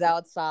bar was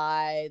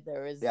outside.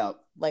 There was I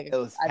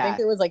think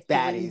there was like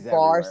 3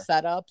 bar everywhere.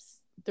 Setups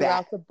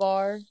throughout the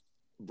bar.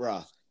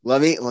 Bruh,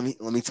 let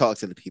me talk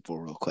to the people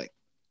real quick.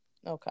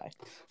 Okay.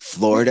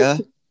 Florida,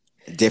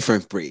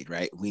 different breed,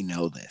 right? We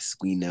know this.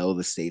 We know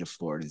the state of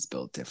Florida is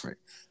built different.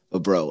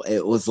 But bro,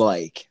 it was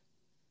like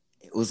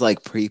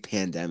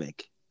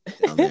pre-pandemic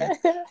down there.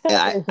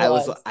 And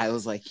I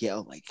was like,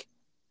 yo, like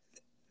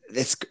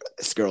this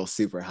girl's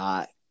super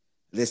hot.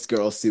 This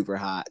girl's super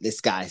hot.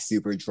 This guy's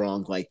super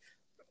drunk. Like,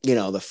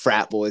 the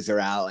frat boys are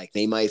out. Like,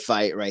 they might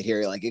fight right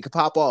here. Like, it could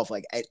pop off.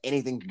 Like,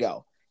 anything could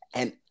go.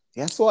 And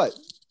guess what?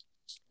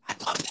 I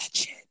love that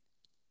shit.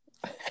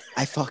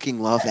 I fucking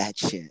love that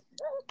shit.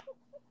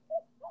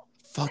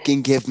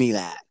 Fucking give me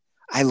that.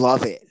 I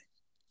love it.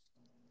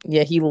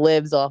 Yeah, he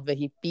lives off it.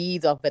 He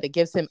feeds off it. It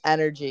gives him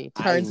energy.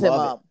 Turns him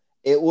up.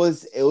 It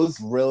was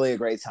really a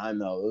great time,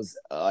 though. It was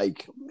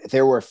like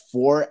there were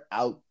 4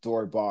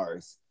 outdoor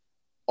bars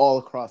all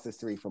across the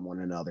street from one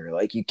another.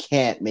 Like, you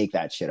can't make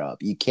that shit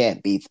up. You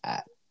can't beat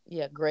that.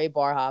 Yeah, great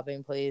bar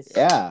hopping, please.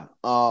 Yeah.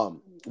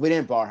 We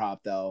didn't bar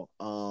hop though.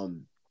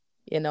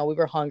 We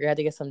were hungry. I had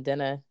to get some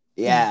dinner.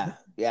 Yeah.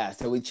 Yeah.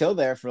 So we chilled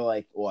there for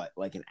like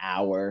an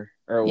hour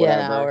or whatever.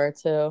 Yeah, an hour or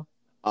two.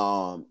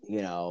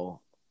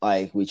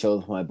 Like we chilled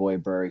with my boy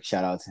Berg.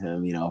 Shout out to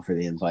him, for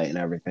the invite and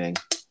everything.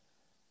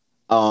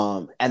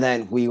 And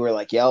then we were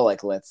like, yo,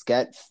 like let's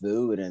get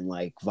food and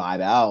like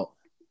vibe out.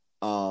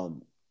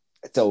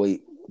 So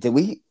we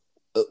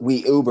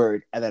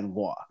Ubered and then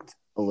walked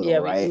a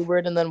little, right? We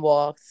Ubered and then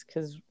walked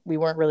because we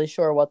weren't really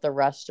sure what the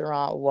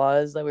restaurant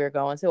was that we were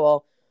going to.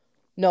 Well,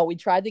 no, we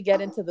tried to get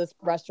into this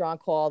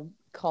restaurant called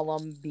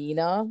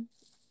Columbina.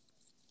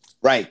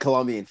 Right,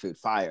 Colombian food,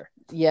 fire.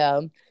 Yeah,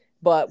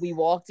 but we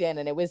walked in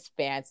and it was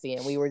fancy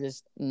and we were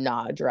just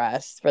not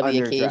dressed for the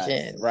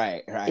occasion.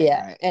 Right.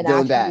 Yeah, right. And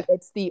actually,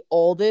 it's the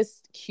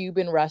oldest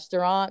Cuban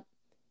restaurant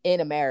in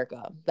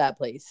America, that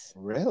place.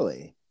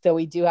 Really? So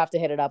we do have to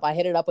hit it up. I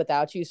hit it up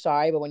without you.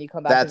 Sorry, but when you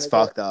come back, that's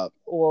fucked up.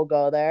 We'll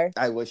go there.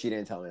 I wish you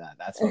didn't tell me that.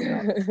 That's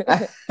fucked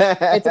up.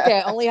 It's okay.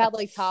 I only had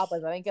like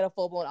tapas. I didn't get a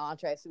full blown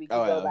entree, so we can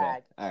go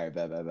back. All right,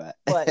 bet.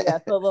 But yeah,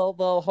 so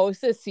the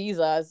hostess sees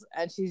us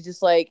and she's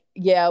just like,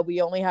 "Yeah, we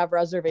only have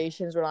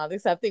reservations. We're not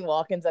accepting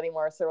walk-ins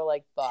anymore." So we're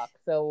like, "Fuck."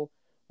 So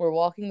we're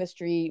walking the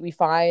street. We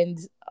find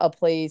a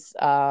place,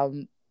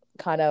 kind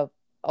of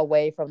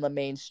away from the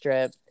main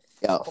strip.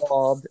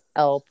 Called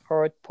El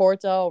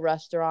Porto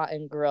Restaurant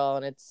and Grill,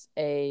 and it's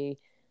a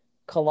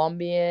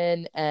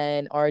Colombian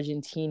and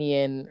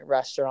Argentinian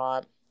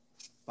restaurant.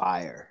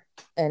 Fire.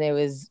 And it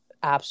was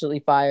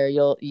absolutely fire.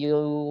 You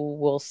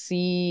will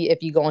see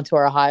if you go into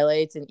our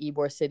highlights in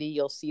Ybor City,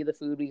 you'll see the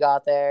food we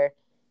got there.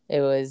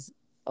 It was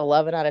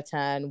 11 out of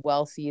 10,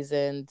 well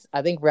seasoned.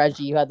 I think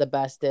Reggie, you had the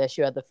best dish.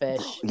 You had the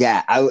fish.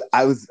 Yeah,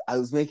 I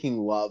was making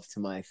love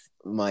to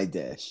my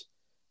dish.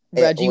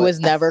 Reggie was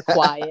never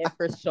quiet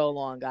for so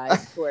long,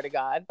 guys. Swear to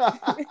God.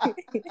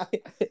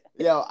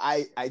 Yo,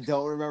 I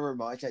don't remember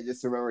much. I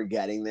just remember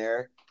getting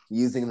there,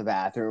 using the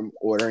bathroom,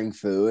 ordering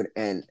food,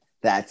 and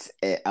that's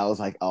it. I was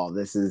like, oh,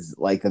 this is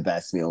like the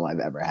best meal I've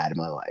ever had in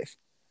my life.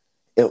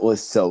 It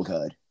was so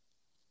good.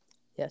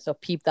 Yeah, so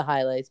peep the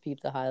highlights.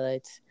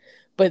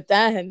 But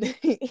then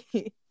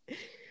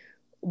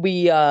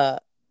we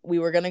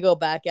were gonna go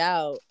back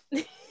out.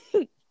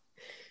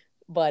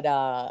 But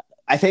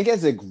I think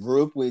as a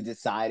group we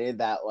decided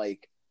that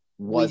like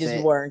we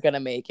just weren't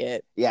gonna make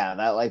it. Yeah,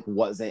 that like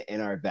wasn't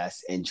in our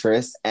best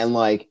interest. And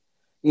like,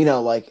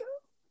 like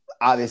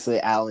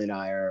obviously Ali and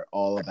I are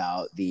all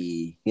about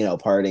the,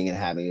 partying and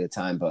having a good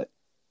time, but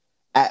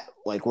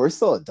we're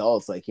still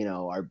adults, like,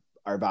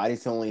 our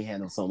bodies can only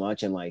handle so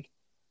much. And like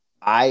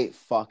I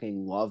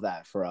fucking love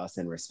that for us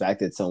and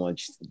respect it so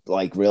much,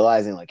 like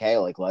realizing like, hey,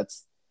 like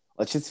let's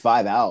just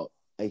vibe out,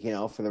 like,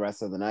 for the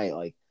rest of the night.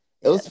 Like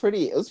it was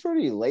pretty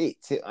late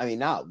too. I mean,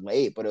 not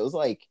late, but it was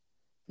like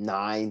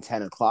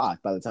 9-10 o'clock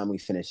by the time we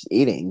finished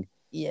eating.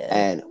 Yeah.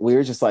 And we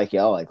were just like,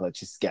 yo, like let's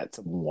just get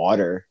some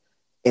water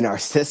in our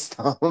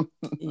system.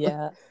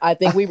 Yeah. I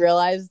think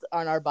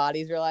our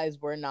bodies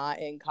realized we're not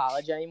in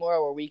college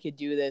anymore where we could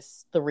do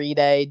this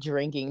 3-day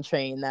drinking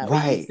train that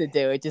we used to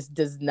do. It just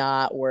does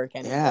not work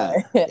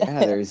anymore.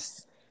 Yeah.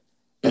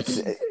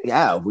 it's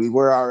yeah, we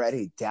were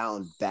already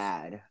down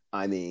bad.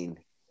 I mean,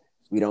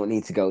 we don't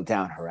need to go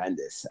down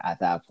horrendous at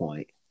that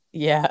point.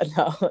 Yeah,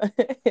 no.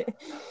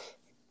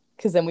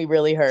 Because then we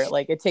really hurt.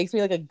 Like, it takes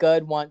me like a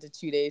good 1 to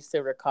 2 days to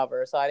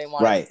recover. So I didn't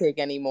want it to Right, take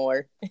any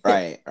more.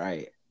 right.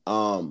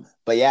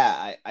 But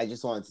yeah, I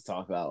just wanted to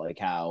talk about like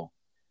how,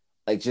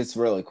 like, just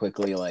really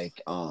quickly,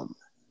 like,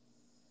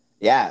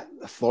 yeah,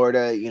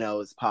 Florida,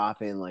 is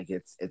popping. Like,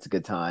 it's a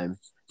good time.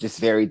 Just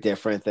very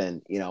different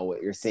than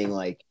what you're seeing,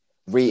 like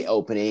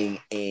reopening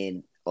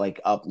in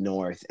like up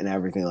north and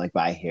everything like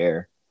by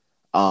here.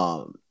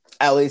 Um,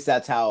 at least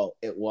that's how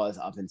it was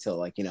up until,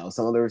 like,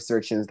 some of the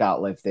restrictions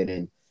got lifted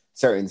in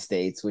certain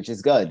states, which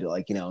is good.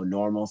 Like,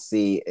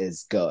 normalcy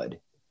is good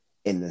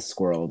in this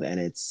world, and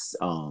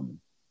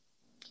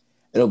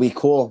it'll be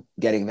cool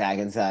getting back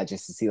into that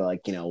just to see,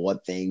 like,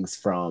 what things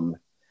from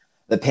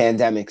the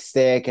pandemic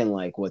stick and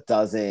like what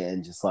doesn't,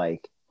 and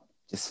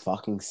just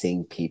fucking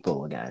seeing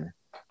people again.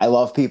 I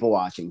love people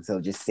watching, so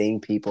just seeing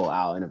people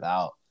out and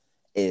about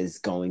is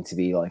going to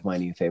be like my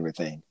new favorite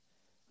thing.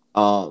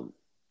 Um,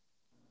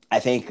 I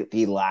think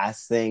the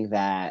last thing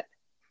that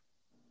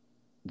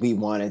we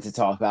wanted to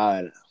talk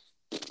about, and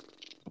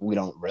we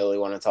don't really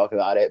want to talk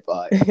about it,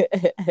 but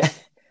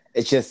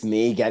it's just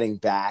me getting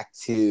back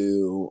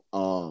to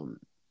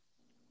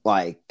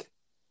like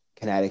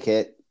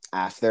Connecticut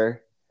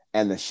after,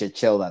 and the shit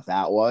show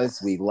that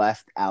was. We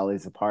left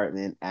Allie's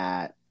apartment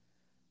at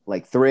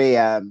like 3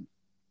 a.m.,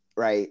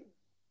 right?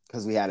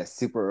 Because we had a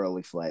super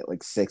early flight,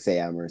 like 6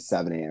 a.m. or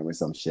 7 a.m. or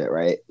some shit,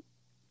 right?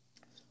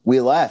 We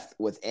left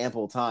with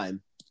ample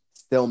time,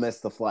 still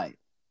missed the flight.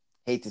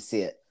 Hate to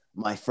see it.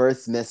 My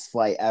first missed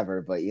flight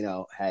ever, but hey,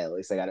 at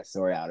least I got a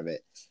story out of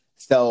it.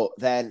 So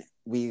then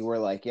we were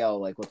like, yo,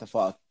 like, what the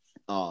fuck?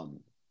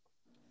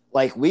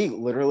 Like, we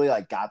literally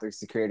like got through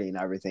security and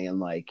everything, and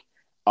like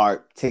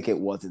our ticket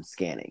wasn't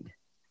scanning.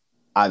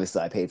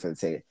 Obviously, I paid for the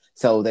ticket.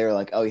 So they were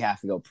like, oh, you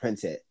have to go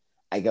print it.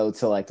 I go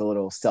to like the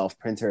little self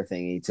printer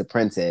thingy to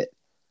print it.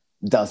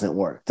 Doesn't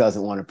work.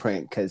 Doesn't want to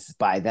print because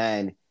by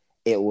then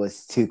it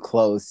was too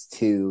close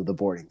to the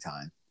boarding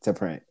time to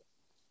print.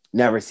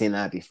 Never seen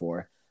that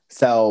before.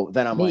 So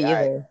then I'm like, Me all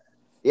right, either.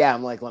 yeah,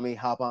 I'm like, let me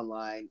hop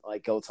online,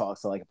 like go talk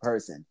to like a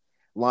person.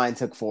 Line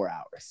took 4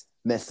 hours.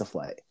 Missed the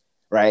flight.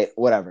 Right?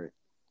 Whatever.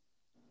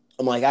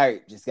 I'm like, all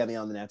right, just get me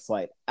on the next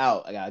flight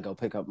out. I gotta go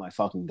pick up my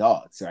fucking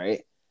dogs,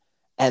 right?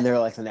 And they're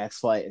like, the next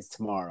flight is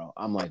tomorrow.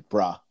 I'm like,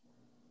 bruh,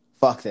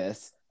 fuck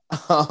this.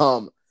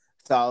 So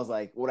I was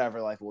like,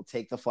 whatever, like, we'll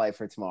take the flight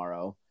for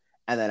tomorrow.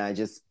 And then I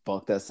just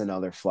booked us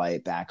another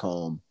flight back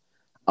home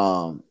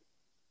um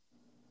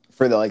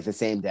for the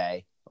same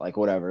day, like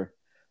whatever.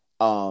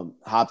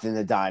 Hopped in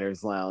the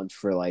diners lounge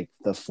for like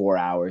the 4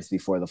 hours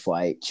before the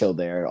flight, chilled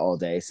there all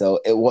day. So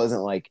it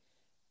wasn't like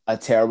a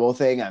terrible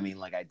thing. I mean,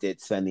 like, I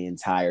did spend the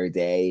entire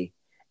day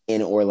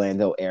in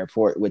Orlando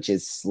Airport, which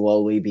is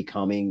slowly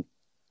becoming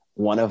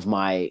one of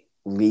my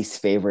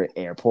least favorite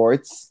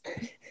airports.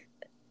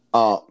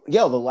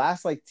 The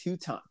last like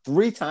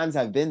 3 times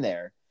I've been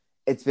there,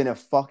 it's been a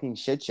fucking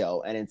shit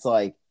show. And it's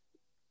like,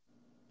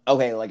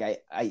 okay, like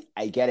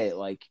I get it.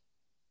 Like,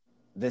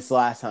 this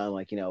last time,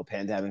 like,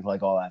 pandemic,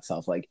 like all that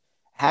stuff, like,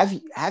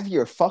 have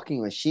your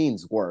fucking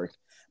machines work.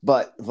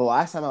 But the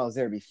last time I was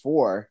there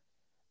before,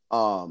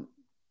 um,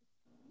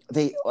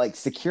 they like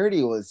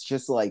security was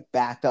just like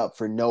backed up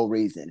for no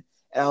reason.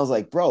 And I was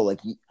like, bro, like,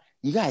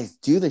 you guys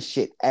do this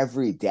shit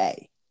every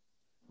day,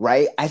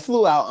 right? I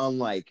flew out on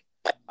like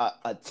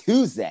a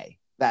Tuesday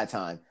that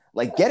time.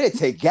 Like, get it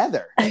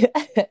together.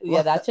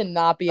 Yeah, that should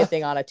not be a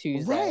thing on a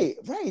Tuesday.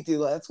 Right,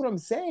 dude. That's what I'm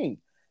saying.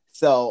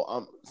 So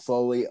I'm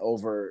slowly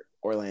over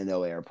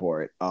Orlando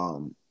Airport.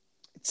 It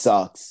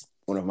sucks.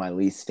 One of my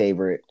least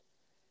favorite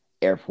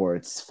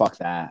airports. Fuck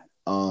that.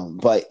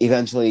 But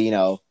eventually,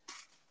 the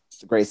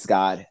grace of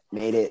God,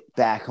 made it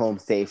back home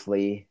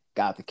safely.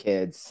 Got the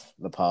kids,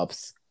 the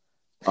pups.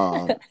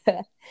 Um,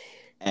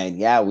 and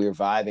yeah, we were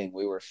vibing.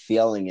 We were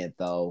feeling it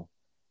though.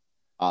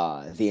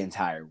 The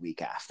entire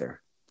week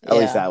after. At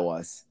least Yeah.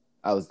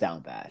 I was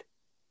down bad.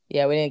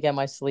 Yeah, we didn't get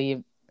much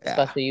sleep, Yeah.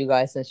 especially you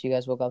guys, since you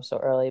guys woke up so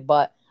early.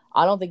 But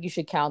I don't think you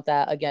should count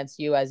that against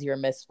you as your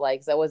missed flight,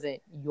 because that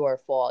wasn't your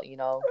fault.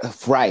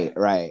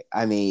 Right.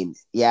 I mean,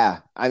 yeah.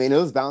 I mean, it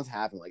was bound to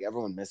happen. Like,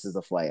 everyone misses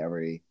a flight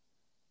every,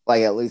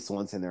 like, at least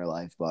once in their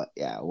life. But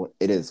yeah,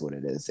 it is what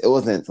it is. It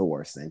wasn't the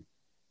worst thing.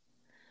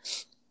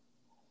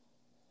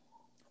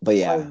 But But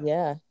yeah,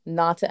 yeah,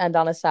 not to end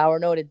on a sour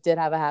note, it did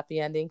have a happy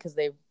ending because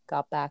they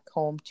got back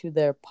home to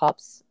their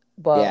pups.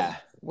 But yeah,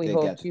 we did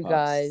get hope the you pups.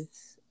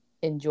 guys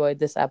enjoyed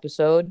this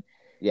episode.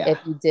 Yeah. If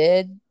you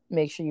did,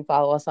 make sure you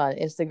follow us on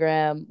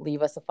Instagram.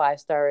 Leave us a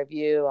 5-star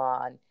review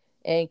on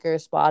Anchor,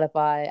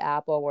 Spotify,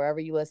 Apple, wherever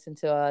you listen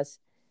to us.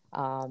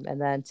 And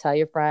then tell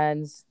your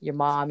friends, your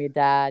mom, your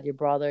dad, your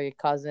brother, your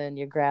cousin,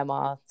 your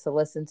grandma to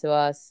listen to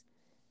us,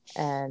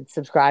 and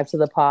subscribe to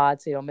the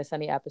pod so you don't miss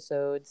any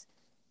episodes.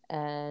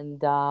 And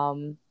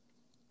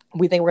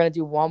we think we're going to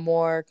do one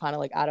more kind of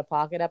like out of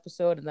pocket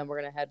episode, and then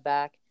we're going to head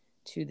back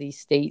to the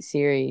state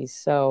series.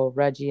 So,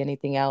 Reggie,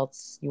 anything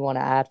else you want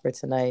to add for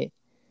tonight?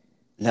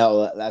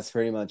 No, that's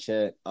pretty much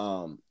it.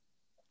 Don't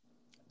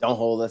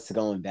hold us to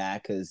going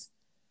back because,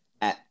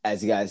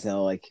 as you guys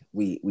know, like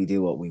we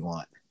do what we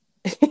want.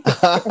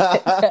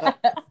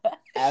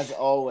 As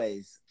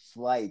always,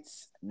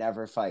 flights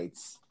never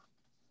fights.